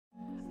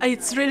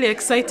It's really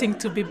exciting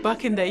to be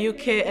back in the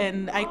UK,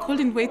 and I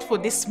couldn't wait for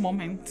this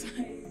moment.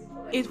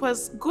 It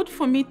was good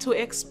for me to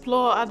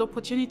explore other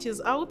opportunities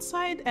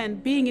outside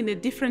and being in a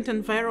different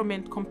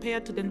environment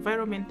compared to the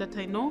environment that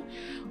I know.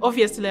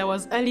 Obviously, I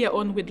was earlier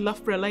on with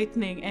Loughborough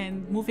Lightning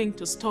and moving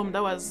to Storm.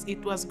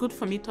 It was good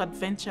for me to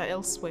adventure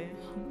elsewhere.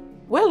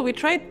 Well, we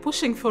tried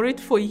pushing for it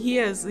for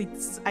years.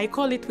 I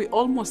call it we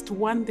almost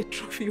won the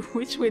trophy,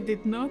 which we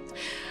did not.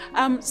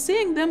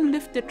 Seeing them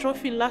lift the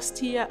trophy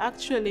last year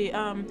actually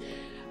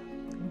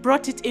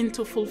brought it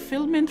into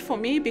fulfillment for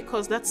me,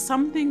 because that's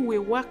something we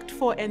worked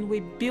for and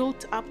we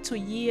built up to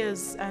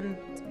years, and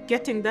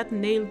getting that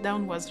nailed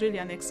down was really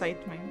an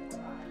excitement.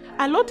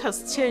 A lot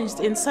has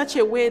changed in such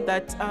a way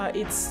that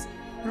it's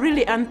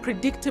really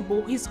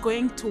unpredictable who's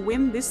going to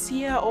win this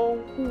year or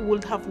who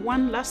would have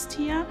won last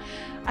year.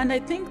 And I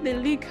think the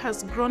league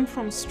has grown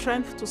from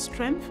strength to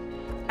strength,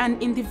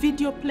 and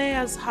individual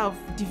players have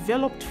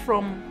developed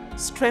from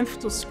strength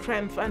to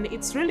strength, and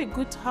it's really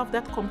good to have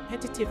that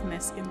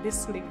competitiveness in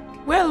this league.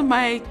 Well,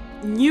 my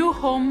new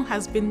home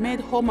has been made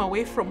home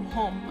away from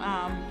home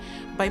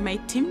by my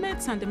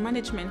teammates and the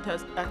management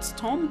at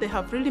Storm. They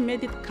have really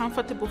made it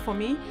comfortable for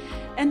me,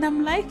 and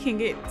I'm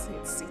liking it.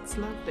 It's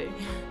lovely.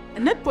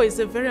 Netball is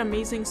a very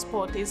amazing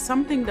sport. It's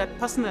something that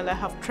personally I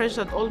have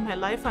treasured all my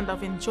life, and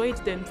I've enjoyed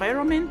the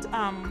environment.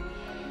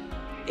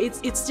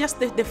 It's just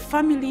the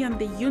family and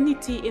the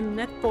unity in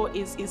netball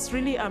is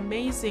really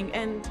amazing.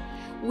 And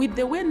with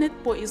the way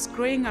netball is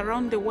growing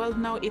around the world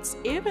now, it's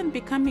even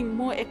becoming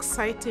more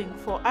exciting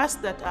for us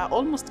that are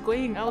almost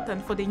going out,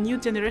 and for the new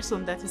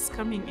generation that is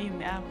coming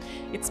in.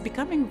 It's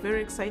becoming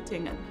very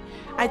exciting. And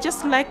I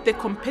just like the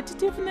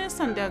competitiveness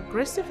and the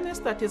aggressiveness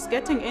that is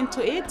getting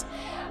into it.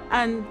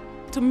 And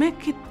to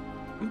make it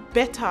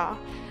better,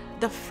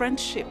 the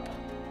friendship,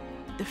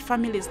 the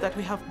families that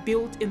we have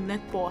built in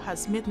netball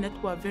has made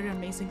netball a very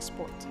amazing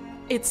sport.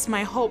 It's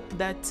my hope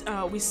that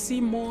we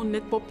see more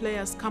netball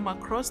players come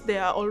across.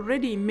 There are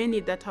already many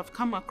that have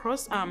come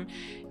across.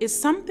 It's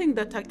something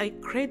that I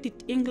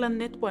credit England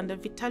Netball and the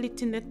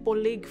Vitality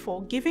Netball League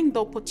for giving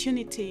the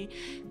opportunity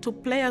to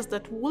players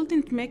that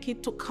wouldn't make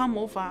it to come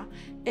over,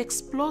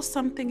 explore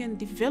something and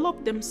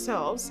develop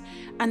themselves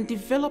and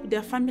develop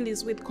their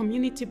families with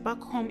community back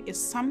home. Is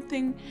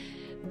something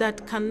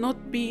that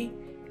cannot be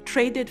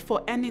traded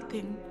for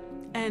anything.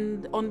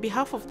 And on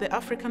behalf of the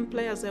African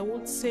players, I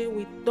would say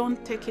we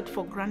don't take it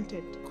for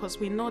granted, because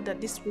we know that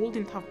this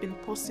wouldn't have been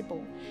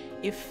possible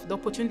if the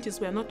opportunities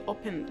were not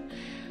opened.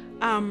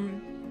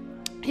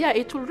 Yeah,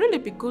 it will really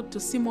be good to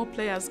see more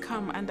players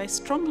come, and I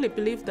strongly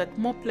believe that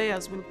more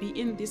players will be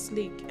in this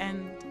league,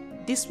 and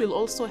this will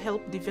also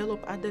help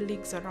develop other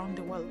leagues around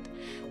the world,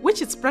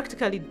 which it's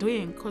practically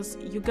doing, because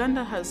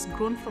Uganda has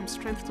grown from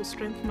strength to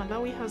strength.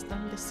 Malawi has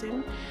done the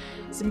same.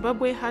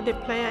 Zimbabwe had a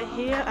player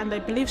here, and I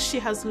believe she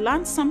has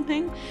learned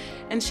something,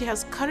 and she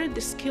has carried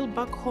the skill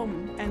back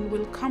home and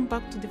will come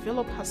back to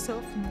develop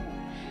herself more.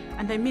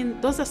 And I mean,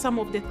 those are some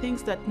of the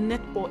things that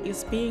netball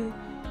is being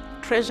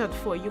treasured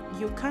for.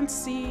 You can't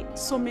see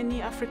so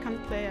many African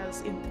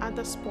players in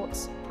other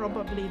sports.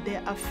 Probably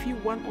there are few,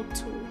 one or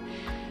two.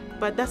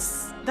 But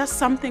that's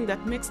something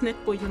that makes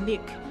netball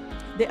unique.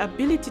 The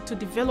ability to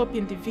develop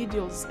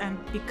individuals and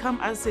become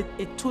as a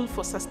tool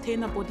for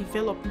sustainable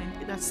development.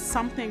 That's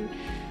something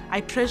I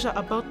treasure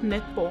about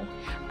netball,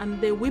 and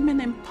the women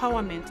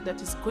empowerment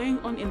that is going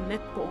on in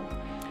netball.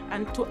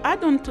 And to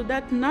add on to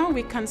that, now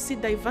we can see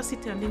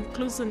diversity and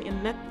inclusion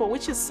in netball,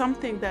 which is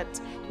something that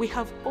we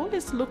have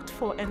always looked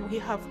for and we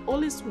have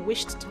always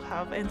wished to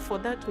have, and for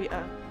that we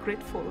are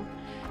grateful.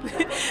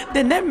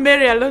 The name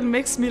Mary alone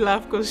makes me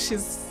laugh, because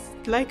she's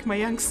like my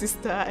young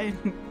sister,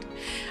 and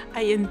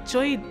I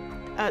enjoyed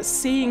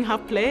seeing her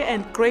play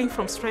and growing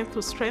from strength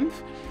to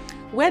strength.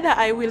 Whether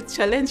I will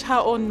challenge her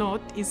or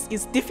not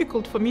is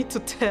difficult for me to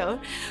tell,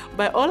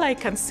 but all I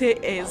can say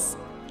is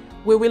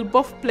we will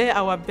both play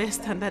our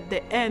best, and at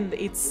the end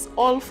it's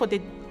all for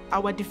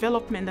our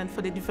development and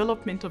for the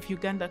development of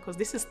Uganda, because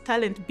this is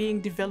talent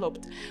being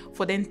developed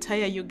for the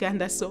entire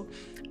Uganda. So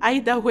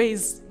either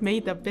ways,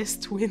 may the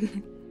best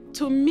win.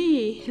 To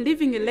me,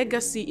 leaving a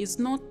legacy is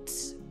not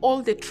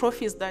all the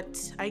trophies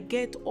that I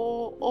get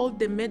or all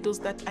the medals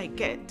that I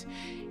get.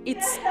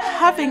 It's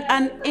having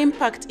an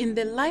impact in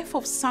the life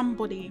of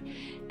somebody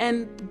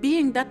and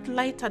being that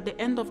light at the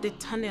end of the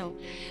tunnel.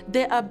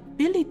 The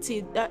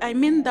ability,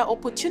 the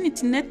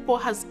opportunity netball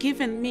has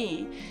given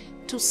me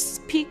to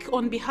speak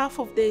on behalf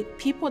of the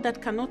people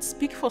that cannot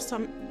speak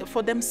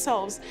for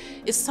themselves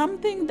is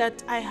something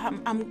that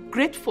I'm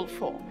grateful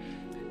for.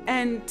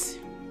 And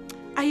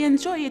I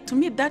enjoy it. To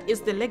me, that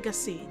is the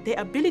legacy. The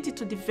ability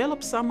to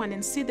develop someone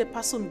and see the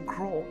person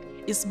grow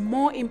is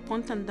more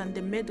important than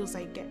the medals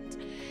I get.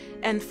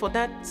 And for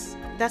that,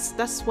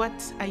 that's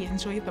what I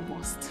enjoy the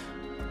most.